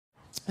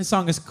The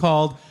song is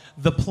called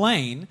The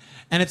Plane,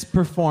 and it's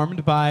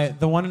performed by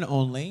the one and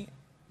only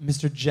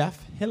Mr.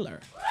 Jeff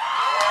Hiller.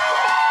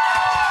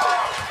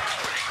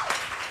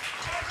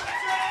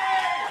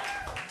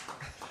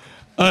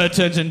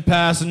 Attention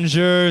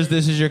passengers,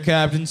 this is your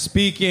captain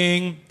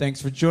speaking. Thanks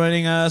for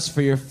joining us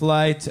for your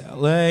flight to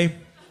LA.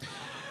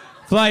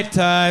 Flight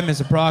time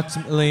is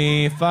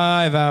approximately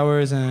 5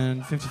 hours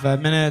and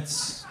 55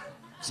 minutes.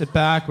 Sit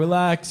back,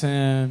 relax,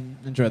 and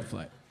enjoy the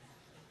flight.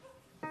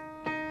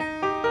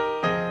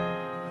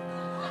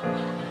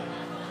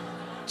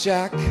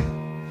 Jack,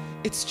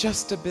 it's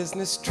just a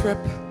business trip.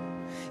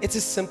 It's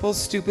a simple,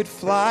 stupid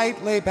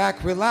flight. Lay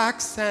back,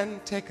 relax,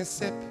 and take a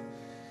sip.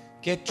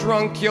 Get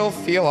drunk, you'll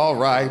feel all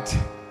right.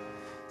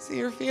 See,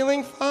 you're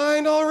feeling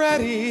fine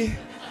already.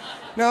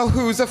 Now,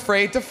 who's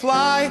afraid to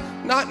fly?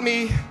 Not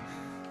me.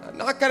 I'm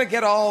not gonna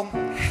get all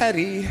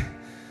heady,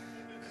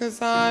 'cause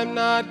I'm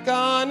not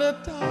gonna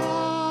die.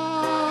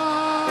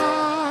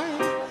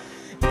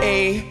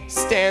 A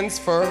stands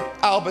for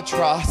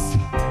albatross.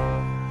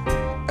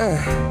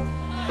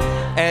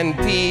 And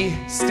B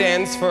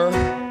stands for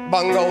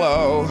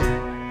bungalow.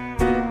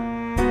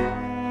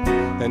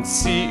 And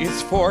C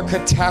is for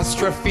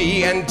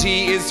catastrophe, and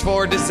D is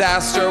for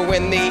disaster.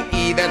 When the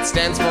E that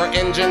stands for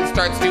engine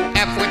starts to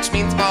F, which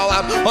means fall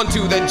out,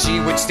 onto the G,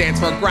 which stands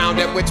for ground,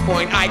 at which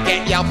point I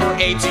can't yell for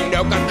A to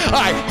no gun.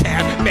 I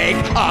can't make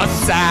a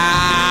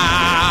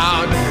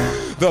sound.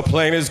 The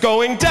plane is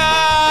going down.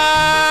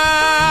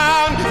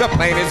 The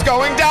plane is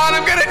going down.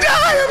 I'm gonna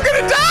die. I'm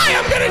gonna die.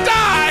 I'm gonna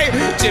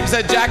die. Jim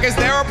said, Jack, is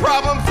there a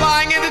problem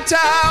flying into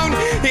town?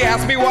 He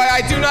asked me why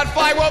I do not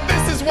fly. Well,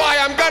 this is why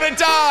I'm gonna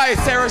die.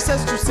 Sarah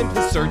says to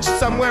simply search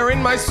somewhere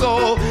in my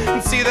soul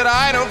and see that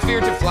I don't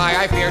fear to fly.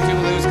 I fear to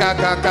lose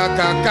Coke.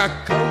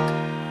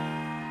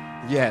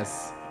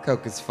 Yes,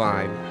 Coke is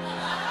fine.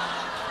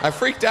 I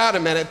freaked out a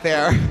minute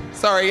there.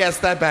 Sorry, yes,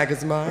 that bag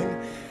is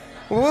mine.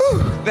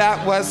 Woo,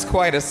 that was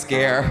quite a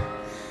scare.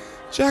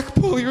 Jack,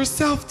 pull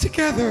yourself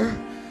together.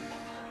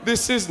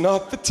 This is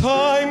not the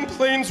time.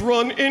 Planes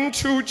run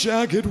into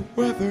jagged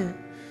weather.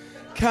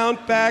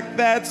 Count back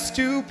that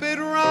stupid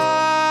rhyme.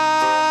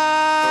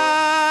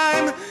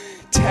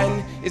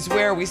 10 is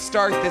where we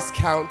start this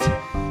count,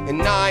 and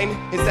 9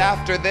 is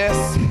after this,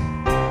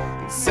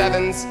 and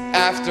 7's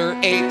after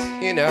 8,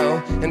 you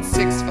know, and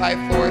 6, 5,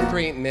 4,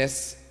 3,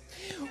 miss.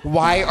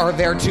 Why are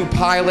there two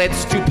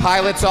pilots? Two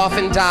pilots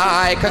often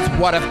die, 'cause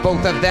what if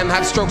both of them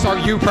have strokes? Are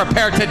you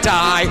prepared to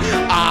die?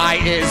 I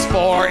is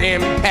for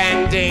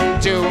impending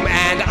doom,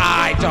 and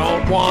I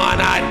don't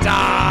wanna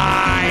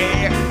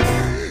die.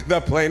 The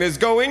plane is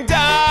going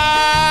down.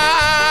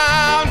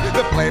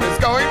 The plane is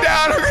going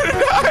down. I'm gonna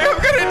die.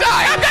 I'm gonna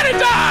die. I'm gonna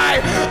die.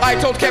 I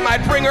told Kim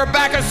I'd bring her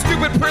back a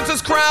stupid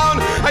princess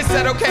crown. I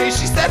said okay.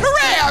 She said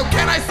hooray. How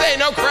can I say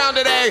no crown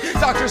today?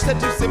 Doctor said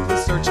to simply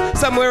search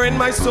somewhere in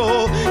my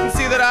soul and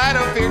see that I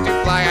don't fear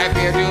to fly. I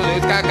fear to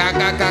lose. I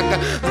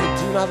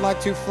do not like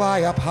to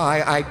fly up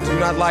high. I do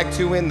not like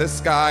to in the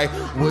sky.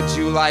 Would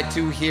you like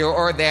to here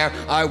or there?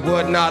 I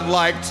would not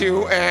like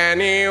to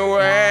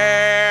anywhere.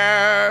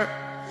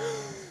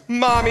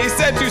 Mommy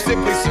said to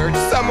simply search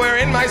somewhere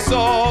in my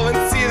soul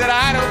and see that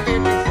I don't fear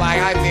to fly.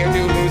 I fear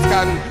to lose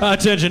cotton.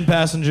 Attention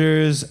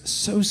passengers,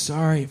 so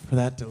sorry for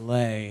that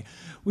delay.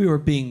 We were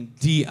being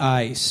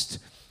de-iced.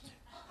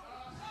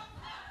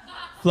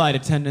 Flight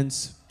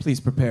attendants,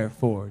 please prepare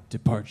for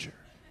departure.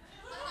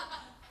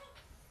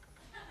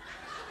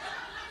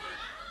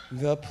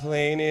 The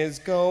plane is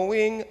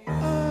going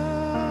up.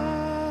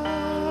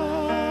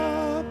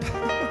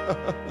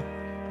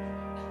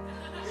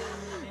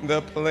 The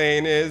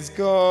plane is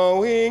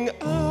going up.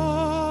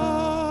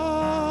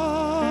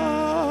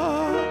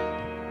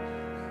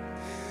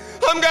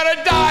 I'm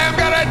gonna die.